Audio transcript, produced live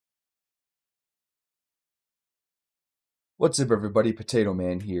What's up, everybody? Potato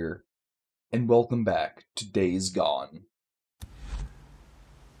Man here, and welcome back to Days Gone.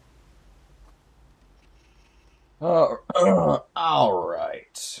 Alright.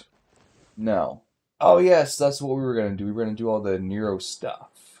 Now, oh yes, that's what we were gonna do. We were gonna do all the Nero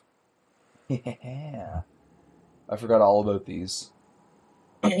stuff. Yeah. I forgot all about these,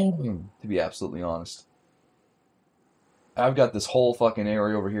 to be absolutely honest. I've got this whole fucking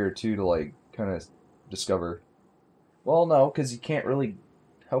area over here, too, to, like, kind of discover. Well, no, because you can't really...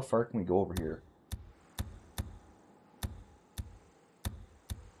 How far can we go over here?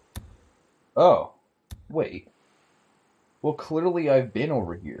 Oh. Wait. Well, clearly I've been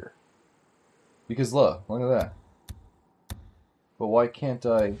over here. Because look at that. But why can't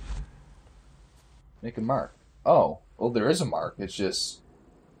I make a mark? Oh, well, there is a mark. It's just...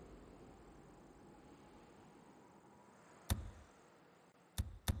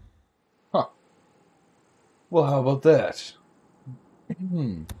 Huh. Well, how about that?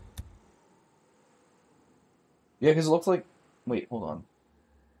 Hmm. Yeah, because it looks like... Wait, hold on.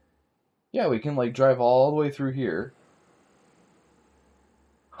 Yeah, we can, like, drive all the way through here.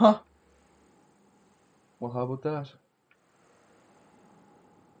 Huh. Well, how about that?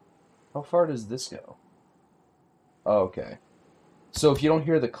 How far does this go? Oh, okay. So if you don't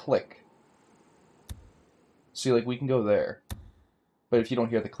hear the click... See, like, we can go there. But if you don't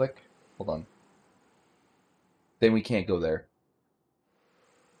hear the click... Hold on. Then we can't go there.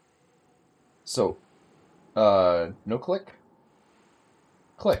 So, no click?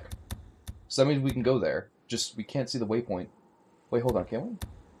 Click. So that means we can go there. Just, we can't see the waypoint. Wait, hold on, can we?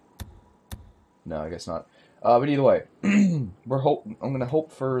 No, I guess not. But either way, I'm gonna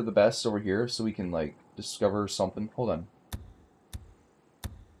hope for the best over here so we can, like, discover something. Hold on.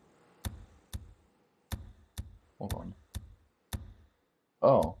 Hold on.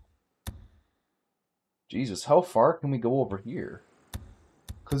 Oh. Jesus, how far can we go over here?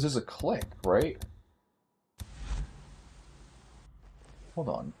 Because there's a click, right? Hold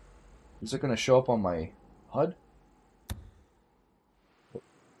on. Is it gonna show up on my HUD?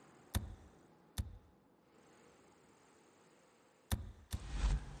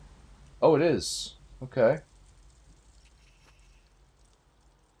 Oh, it is. Okay.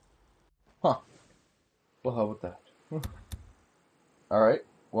 Huh. Well, how about that? Alright.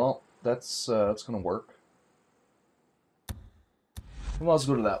 Well, that's gonna work. Well, let's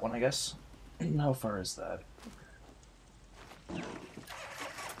go to that one, I guess. How far is that?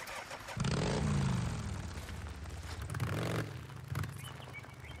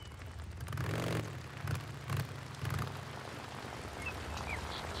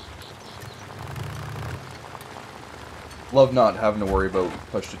 Love not having to worry about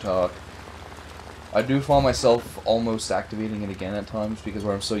push to talk. I do find myself almost activating it again at times because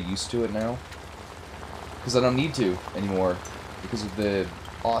I'm so used to it now. Because I don't need to anymore because of the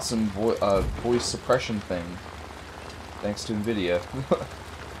awesome voice suppression thing. Thanks to NVIDIA.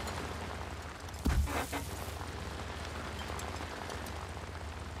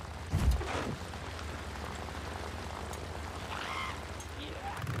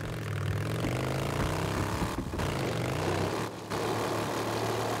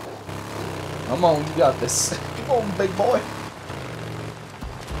 Come on, you got this. Come on, big boy.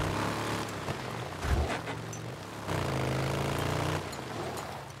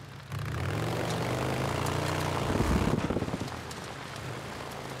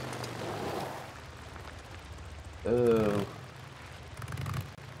 Oh.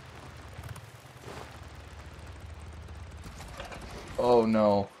 Oh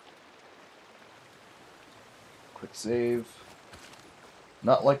no. Quick save. I'm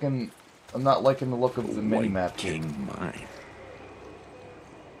not liking the look of the mini-map here. Mine.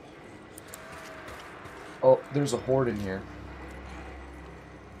 Oh, there's a horde in here.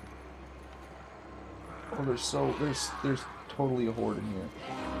 Oh, there's totally a horde in here.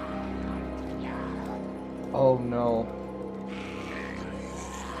 Oh no.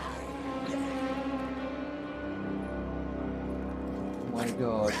 Oh my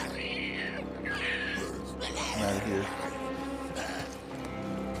god. I'm out of here.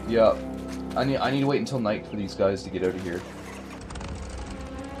 Yup. I need to wait until night for these guys to get out of here.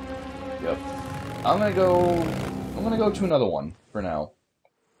 Yep. I'm gonna go to another one for now.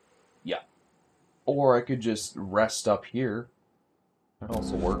 Yeah. Or I could just rest up here. That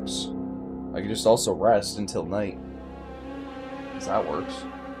also works. I could just also rest until night. 'Cause that works.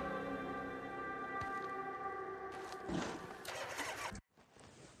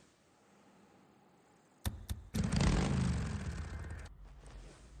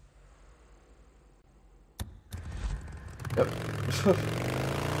 Yep.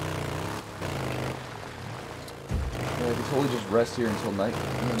 Yeah, totally just rest here until night,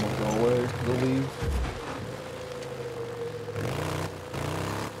 and then we'll go away. We'll leave.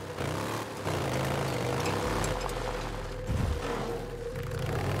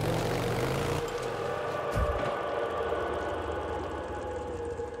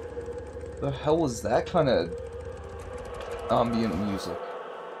 The hell was that kind of ambient music?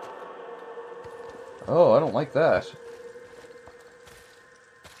 Oh, I don't like that.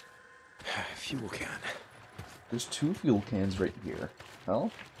 Fuel can. There's 2 fuel cans right here.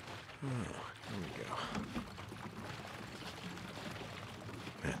 Hell? Oh, there we go.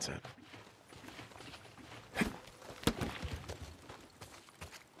 That's it.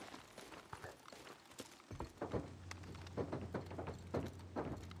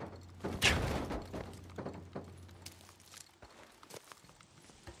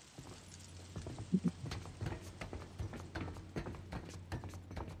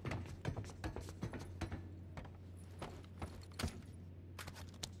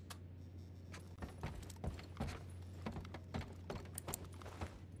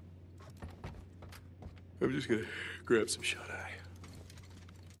 I'm just gonna grab some shut-eye. I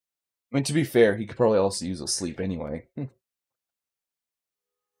mean, to be fair, he could probably also use a sleep anyway.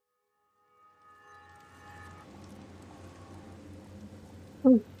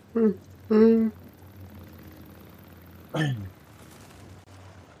 Okay,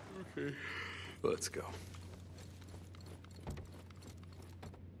 let's go.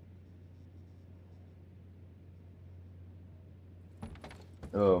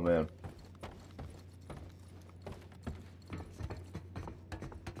 Oh, man.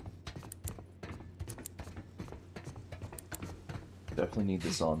 Definitely need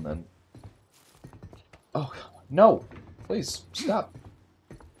this on, then. Oh, no! Please, stop.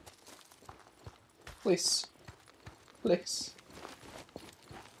 Please. Please.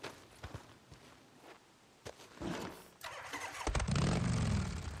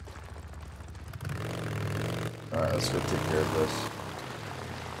 Alright, let's go take care of this.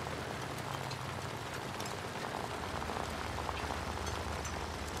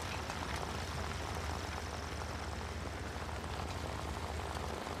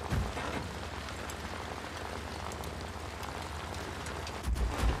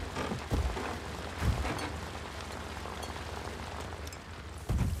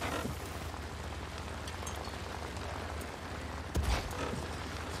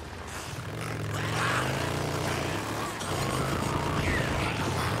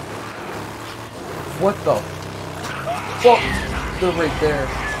 What the fuck? They're right there.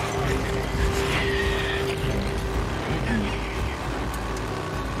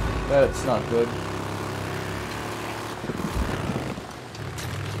 That's not good.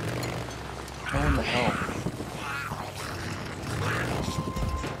 How in the hell?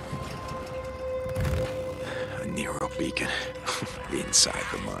 A Nero beacon inside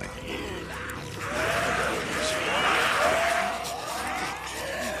the mine.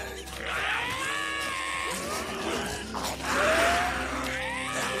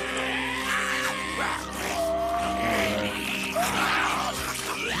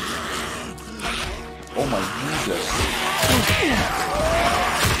 Oh my Jesus.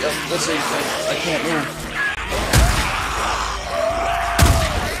 Yep, let's see. I can't move.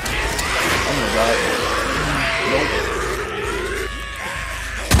 I'm gonna die. Nope.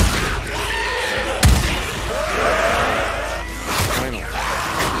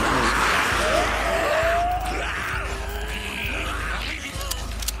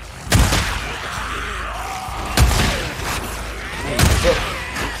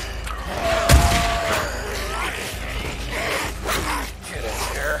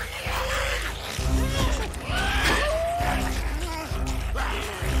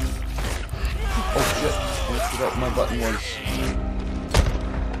 What my button was.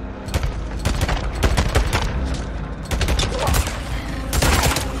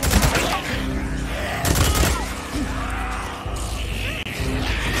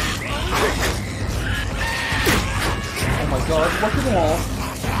 Oh my god, look at them all.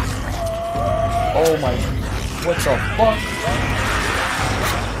 Oh my, what the fuck?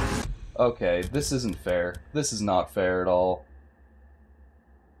 Okay, this isn't fair. This is not fair at all.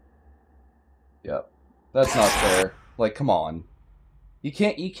 Yep. That's not fair. Like, come on. You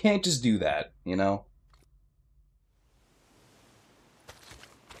can't just do that, you know?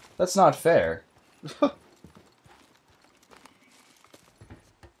 That's not fair.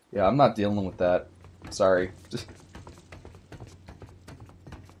 Yeah, I'm not dealing with that. Sorry.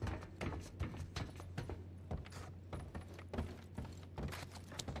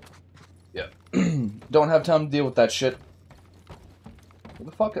 Yeah. Don't have time to deal with that shit. What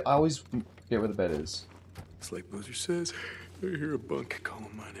the fuck? I always forget where the bed is. It's like Boozer says, I hear a bunk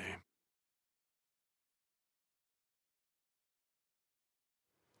calling my name.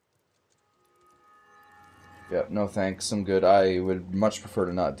 Yeah, no thanks, I'm good. I would much prefer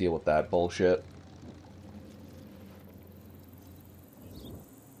to not deal with that bullshit.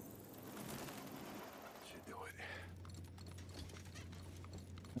 Should do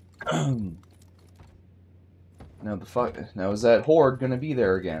it. Now is that horde gonna be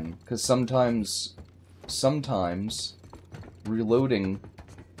there again? Because sometimes reloading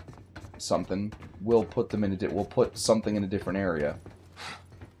something will put them in will put something in a different area.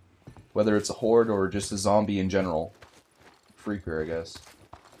 Whether it's a horde or just a zombie in general. Freaker, I guess.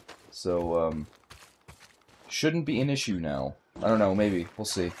 So, shouldn't be an issue now. I don't know, maybe. We'll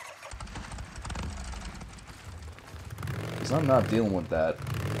see. Because I'm not dealing with that.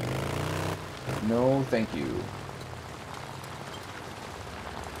 No, thank you.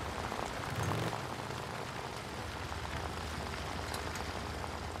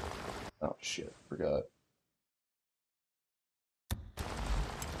 Oh, shit. Forgot.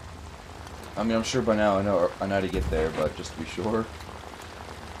 I mean, I'm sure by now I know how to get there, but just to be sure.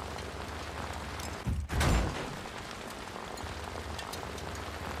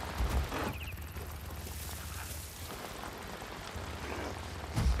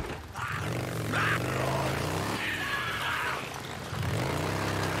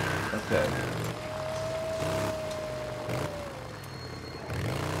 Okay.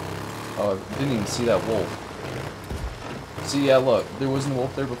 Oh, I didn't even see that wolf. See, yeah, look, there wasn't a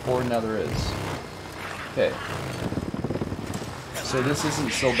wolf there before, and now there is. Okay. So this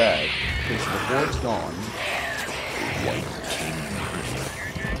isn't so bad. Okay, so the board's gone. White.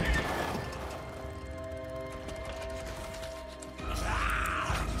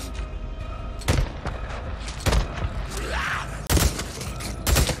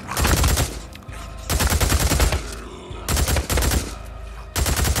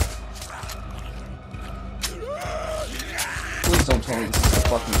 Please don't tell me this is a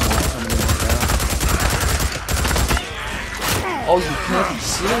fucking horde coming in right now. Oh, you can't be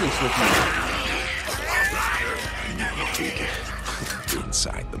serious with Get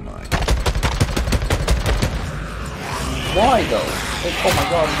inside the mine. me. Why, though? Like, oh my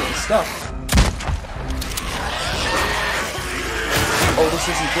god, I'm getting stuck. Oh, this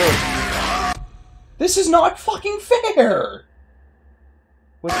isn't good. This is not fucking fair!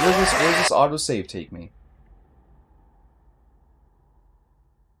 Where's this autosave take me?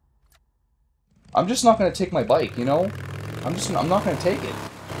 I'm just not gonna take my bike, you know? I'm not gonna take it.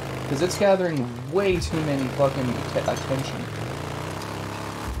 Because it's gathering way too many fucking attention.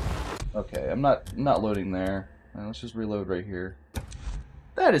 Okay, I'm not loading there. Let's just reload right here.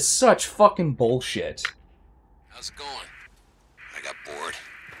 That is such fucking bullshit. How's it going? I got bored.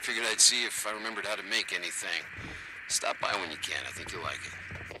 Figured I'd see if I remembered how to make anything. Stop by when you can. I think you'll like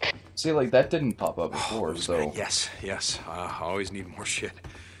it. See, like, that didn't pop up before, so... Yes. I always need more shit.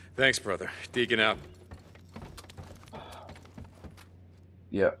 Thanks, brother. Deacon out.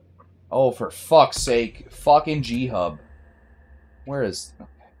 Yeah. Oh, for fuck's sake. Fucking G-Hub. Where is... Okay.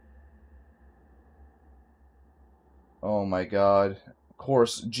 Oh my god. Of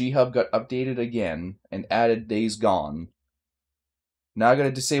course, G-Hub got updated again and added Days Gone. Now I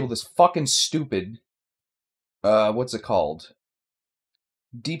gotta disable this fucking stupid... what's it called?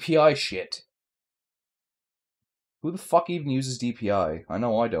 DPI shit. Who the fuck even uses DPI? I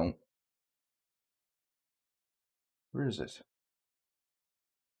know I don't. Where is it?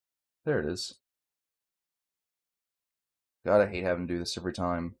 There it is. God, I hate having to do this every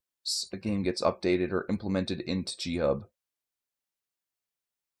time a game gets updated or implemented into G-Hub.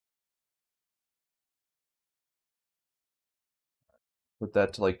 Put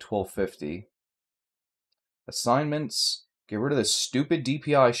that to like 1250. Assignments. Get rid of this stupid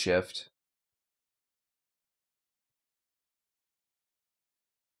DPI shift.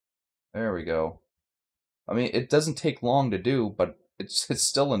 There we go. I mean, it doesn't take long to do, but it's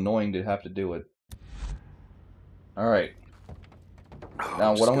still annoying to have to do it. Alright.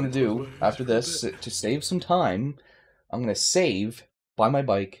 Now, what I'm going to do after this, to save some time, I'm going to save by my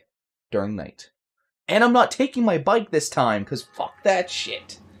bike during night. And I'm not taking my bike this time, because fuck that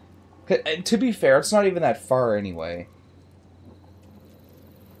shit. To be fair, it's not even that far anyway.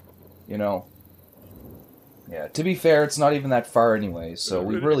 You know? Yeah, to be fair, it's not even that far anyway, so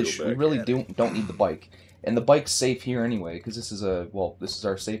we really don't need the bike. And the bike's safe here anyway, because this is this is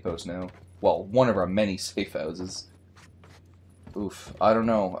our safe house now. Well, one of our many safe houses. Oof, I don't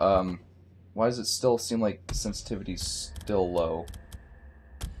know, why does it still seem like the sensitivity's still low?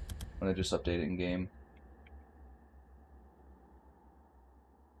 When I just update it in game.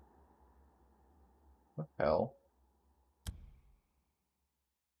 What hell?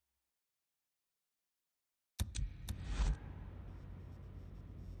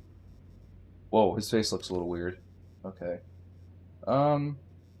 Whoa, his face looks a little weird. Okay.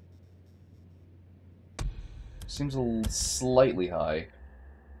 Seems a little slightly high.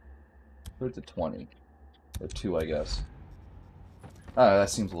 Put it to 20. Or 2, I guess. Ah, that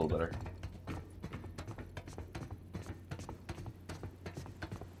seems a little better.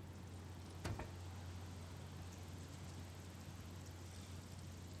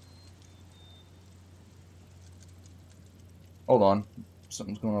 Hold on.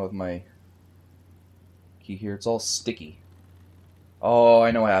 Something's going on with my key here. It's all sticky. Oh,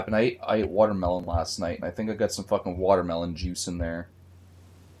 I know what happened. I ate watermelon last night, and I think I got some fucking watermelon juice in there.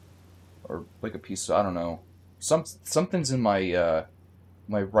 Or like a piece of, I don't know. Something's in my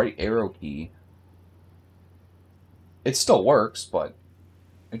my right arrow key. It still works, but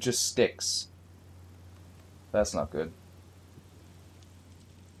it just sticks. That's not good.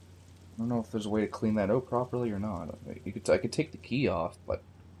 I don't know if there's a way to clean that out properly or not. I could take the key off, but...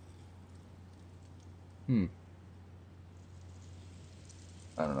 I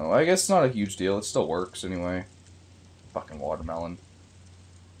don't know. I guess it's not a huge deal. It still works anyway. Fucking watermelon.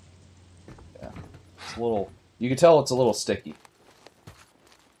 Yeah. It's a little... You can tell it's a little sticky.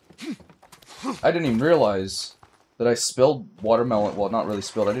 I didn't even realize that I spilled watermelon... Well, not really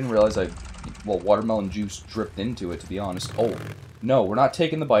spilled. I didn't realize watermelon juice dripped into it, to be honest. Oh, no, we're not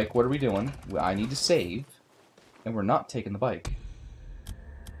taking the bike. What are we doing? I need to save. And we're not taking the bike.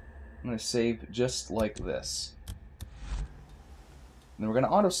 I'm going to save just like this. And then we're going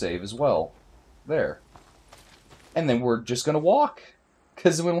to autosave as well. There. And then we're just going to walk.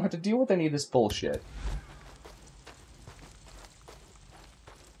 Because we don't have to deal with any of this bullshit.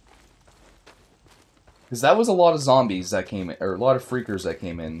 Because that was a lot of zombies that came in, or a lot of freakers that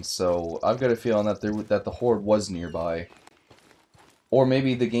came in, so I've got a feeling that that the horde was nearby. Or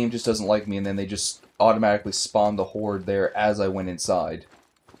maybe the game just doesn't like me and then they just automatically spawned the horde there as I went inside.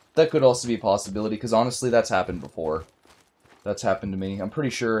 That could also be a possibility, because honestly that's happened before. That's happened to me. I'm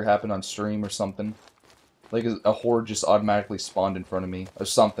pretty sure it happened on stream or something. Like a horde just automatically spawned in front of me, or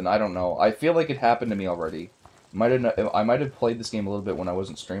something, I don't know. I feel like it happened to me already. I might have played this game a little bit when I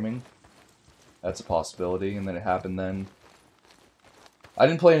wasn't streaming. That's a possibility, and then it happened then. I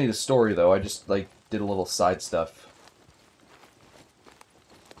didn't play any of the story, though. I just, like, did a little side stuff.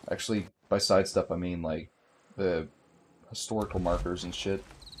 Actually, by side stuff, I mean, like, the historical markers and shit.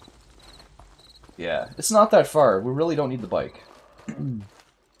 Yeah, it's not that far. We really don't need the bike. And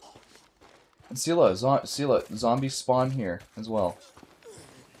Sela, zombies spawn here, as well.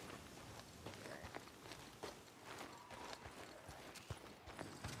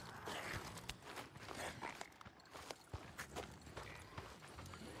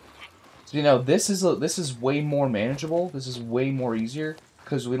 You know, this is way more manageable. This is way more easier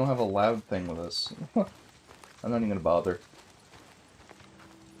because we don't have a loud thing with us. I'm not even gonna bother.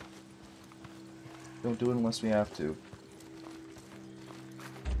 Don't do it unless we have to.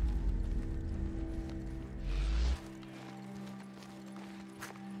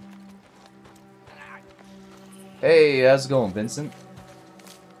 Hey, how's it going, Vincent?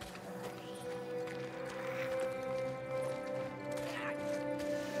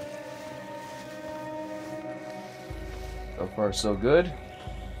 So far, so good.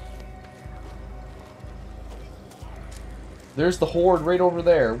 There's the horde right over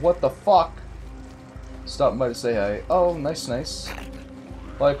there. What the fuck? Stopping by to say hi. Oh, nice, nice.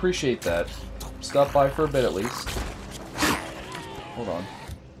 Well, I appreciate that. Stop by for a bit at least. Hold on.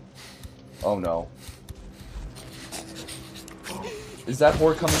 Oh no. Is that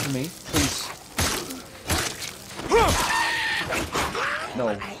horde coming to me? Please.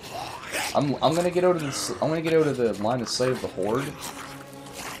 No. I'm gonna get out of this. I'm gonna get out of the line of sight of the horde.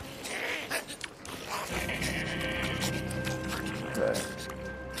 Okay.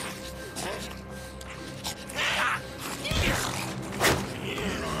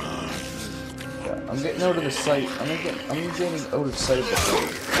 Yeah, I'm getting out of the sight. I'm getting out of sight of the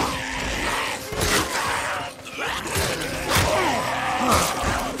horde.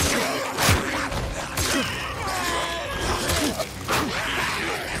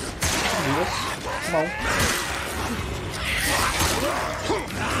 Come on.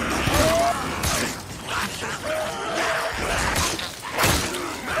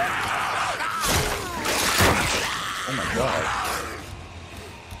 Oh my god.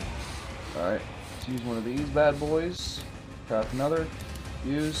 Alright, let's use one of these bad boys. Craft another.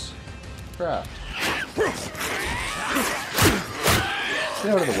 Use. Craft.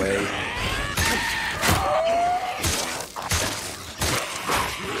 Get out of the way.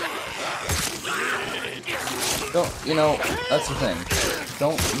 Don't, you know, that's the thing.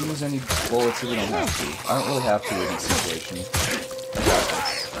 Don't use any bullets if you don't have to. I don't really have to in this situation. I got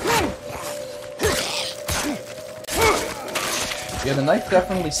this. Yeah, the knife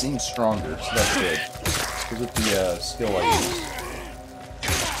definitely seems stronger, so that's good. Because with the skill I use.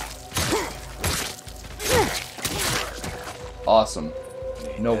 Awesome.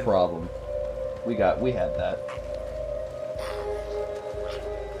 No problem. We had that.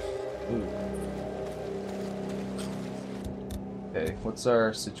 Ooh. Okay, what's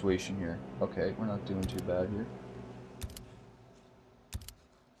our situation here? Okay, we're not doing too bad here.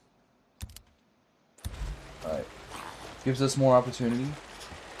 Alright. Gives us more opportunity.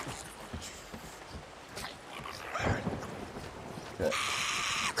 Okay.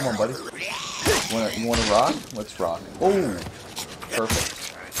 Come on, buddy. You wanna rock? Let's rock. Oh! Perfect.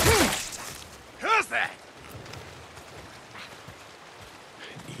 Who's that?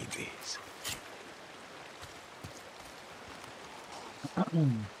 I need these.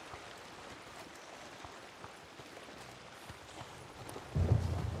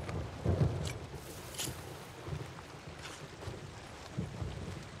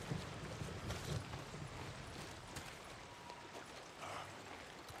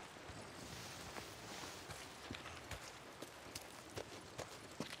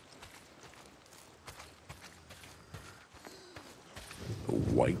 The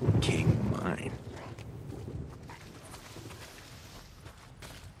White King Mine.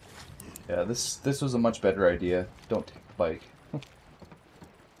 Yeah, this was a much better idea. Don't take the bike.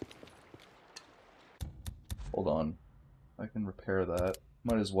 Hold on. I can repair that.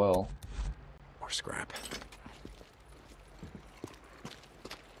 Might as well. More scrap.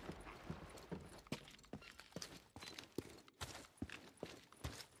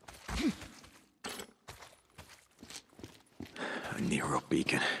 A Nero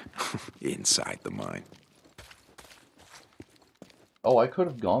beacon inside the mine. Oh, I could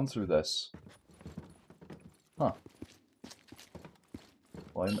have gone through this. Huh.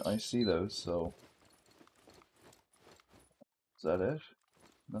 Well, I see those, so... Is that it?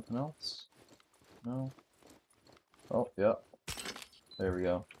 Nothing else? No? Oh, yeah. There we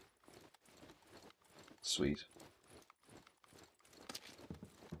go. Sweet.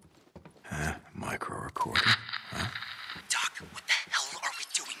 Micro recorder. Huh? Doc, what the hell are we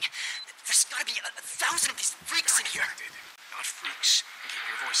doing? There's gotta be a thousand of these freaks in here. Not freaks. Keep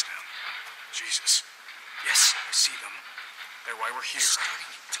your voice down. Jesus. Yes, I see them. They're why we're here. They're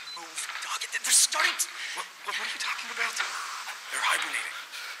starting to move, Doc. They're starting to... What are you talking about? They're hibernating.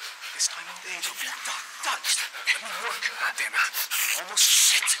 This time of day, they'll be... Doc, just... Let me work. God damn it. Almost...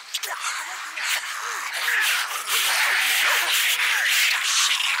 Shit.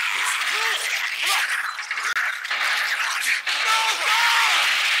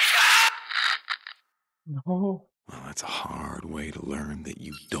 No. Well, that's a hard way to learn that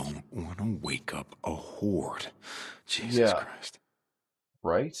you don't want to wake up a horde. Jesus Yeah. Christ.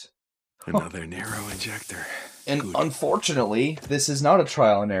 Right? Another Nero injector. And Good. unfortunately, this is not a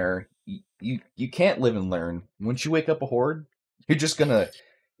trial and error. You can't live and learn. Once you wake up a horde, you're just gonna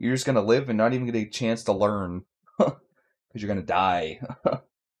live and not even get a chance to learn. Because you're gonna die.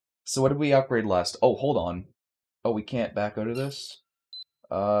 So what did we upgrade last? Oh, hold on. Oh, we can't back out of this?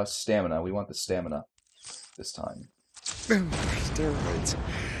 Stamina. We want the stamina this time. Steroids.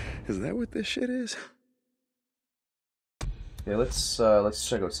 Is that what this shit is? Okay, let's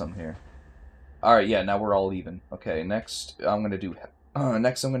check out some here. All right, yeah, now we're all even. Okay, next I'm gonna do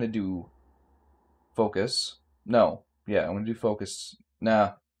focus. No, yeah, I'm gonna do focus.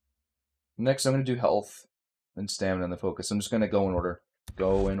 Nah. Next I'm gonna do health, then stamina, and the focus. I'm just gonna go in order.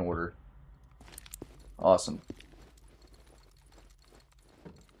 Go in order. Awesome.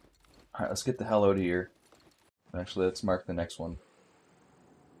 All right, let's get the hell out of here. Actually, let's mark the next one.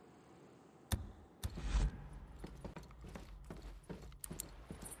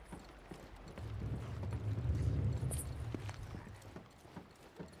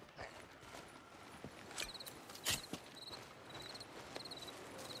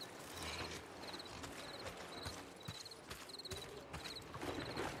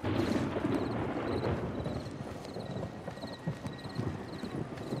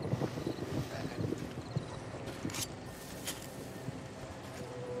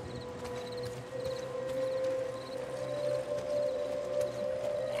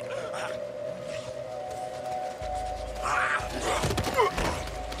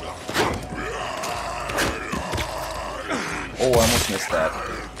 Oh, I almost missed that.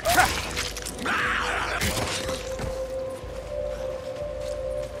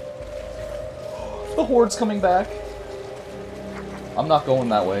 The horde's coming back. I'm not going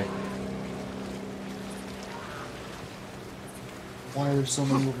that way. Why are there so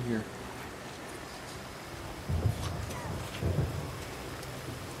many over here?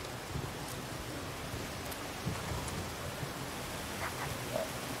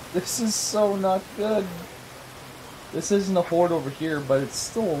 This is so not good. This isn't a horde over here, but it's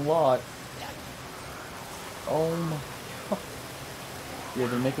still a lot. Oh my god. Yeah,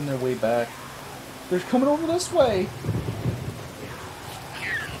 they're making their way back. They're coming over this way!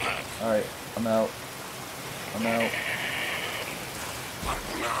 Alright, I'm out. I'm out.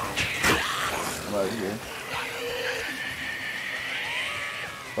 I'm out of here.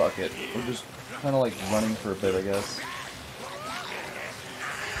 Fuck it. We're just kind of like running for a bit, I guess.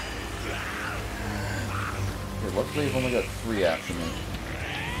 Okay, luckily I've only got 3 after me.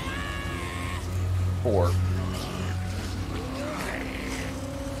 4.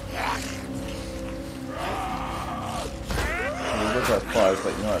 We would have 5,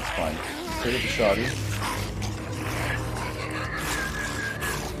 but you know that's fine. Take the shoddy.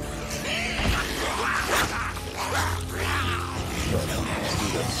 Let's do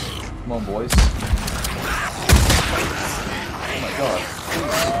this. Come on, boys. Oh my god.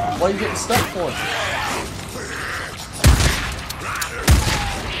 Please. Why are you getting stuck for?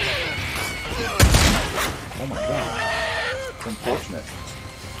 Oh my god. It's unfortunate.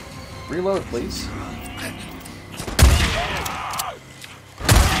 Reload, please.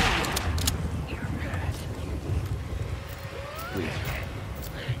 Please.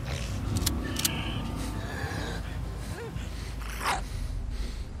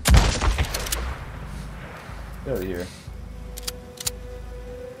 Get out of here.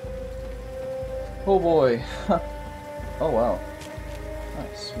 Oh boy. Oh wow.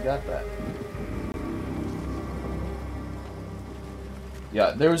 Nice, we got that.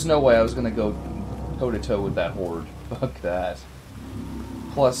 Yeah, there was no way I was gonna go toe-to-toe with that horde. Fuck that.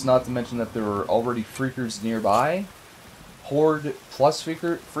 Plus, not to mention that there were already freakers nearby. Horde plus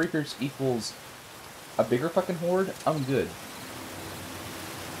freakers equals a bigger fucking horde. I'm good.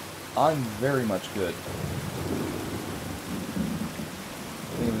 I'm very much good.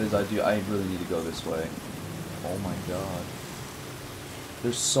 The thing of it is, I really need to go this way. Oh my god.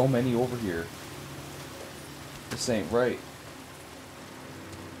 There's so many over here. This ain't right.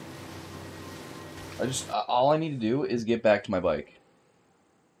 All I need to do is get back to my bike.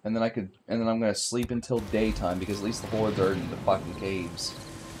 And then I'm gonna sleep until daytime, because at least the hordes are in the fucking caves.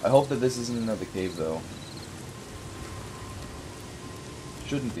 I hope that this isn't another cave, though.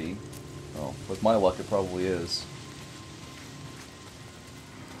 Shouldn't be. Oh, with my luck, it probably is.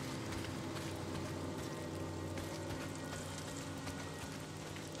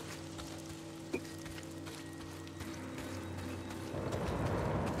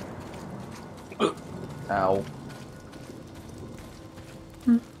 Ow.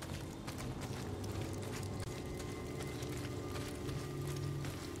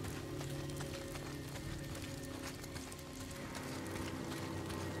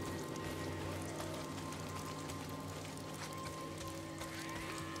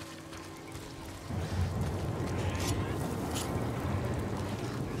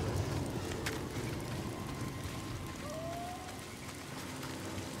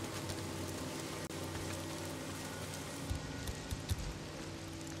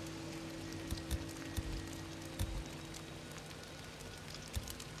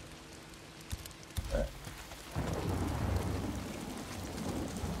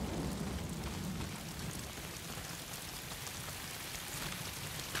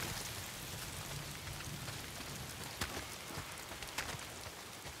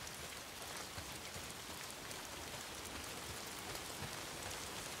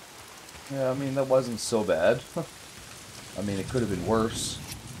 Yeah, I mean, that wasn't so bad. I mean, it could have been worse.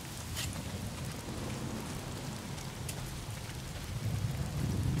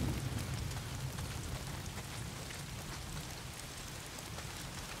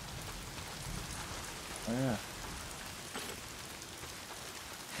 Oh, yeah.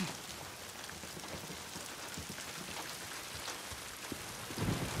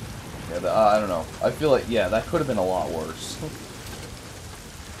 Yeah, I don't know. I feel like, yeah, that could have been a lot worse.